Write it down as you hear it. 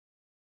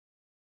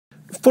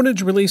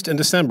Footage released in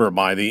December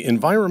by the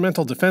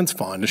Environmental Defense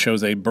Fund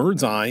shows a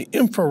bird's-eye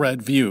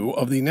infrared view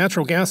of the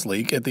natural gas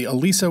leak at the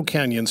Aliso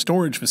Canyon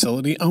storage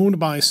facility owned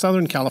by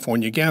Southern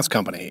California Gas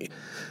Company.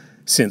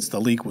 Since the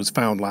leak was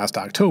found last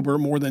October,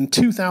 more than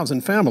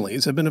 2,000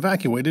 families have been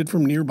evacuated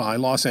from nearby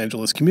Los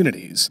Angeles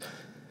communities.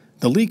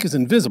 The leak is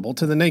invisible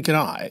to the naked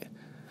eye.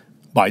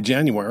 By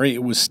January,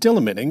 it was still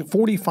emitting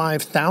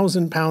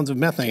 45,000 pounds of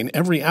methane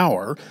every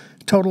hour,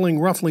 totaling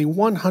roughly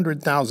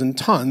 100,000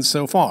 tons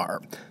so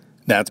far.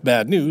 That's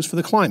bad news for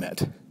the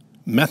climate.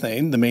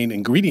 Methane, the main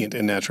ingredient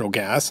in natural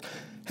gas,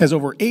 has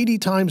over 80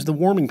 times the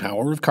warming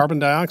power of carbon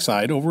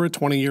dioxide over a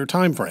 20-year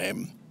time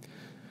frame.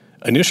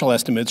 Initial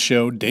estimates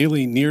showed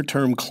daily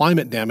near-term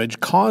climate damage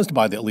caused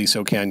by the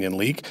Aliso Canyon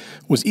leak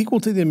was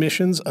equal to the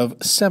emissions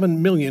of 7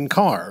 million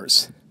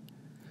cars.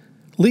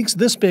 Leaks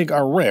this big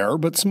are rare,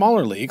 but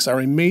smaller leaks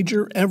are a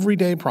major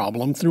everyday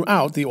problem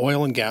throughout the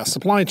oil and gas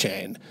supply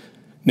chain.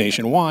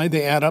 Nationwide,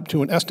 they add up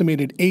to an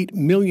estimated 8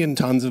 million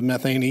tons of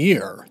methane a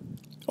year.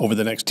 Over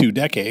the next 2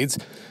 decades,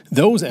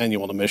 those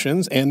annual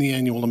emissions and the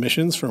annual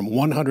emissions from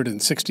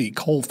 160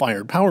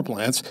 coal-fired power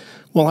plants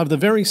will have the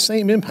very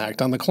same impact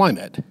on the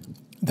climate.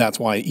 That's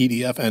why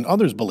EDF and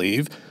others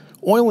believe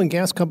oil and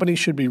gas companies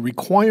should be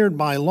required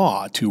by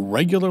law to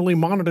regularly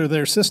monitor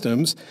their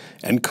systems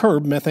and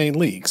curb methane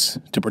leaks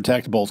to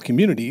protect both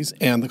communities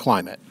and the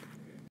climate.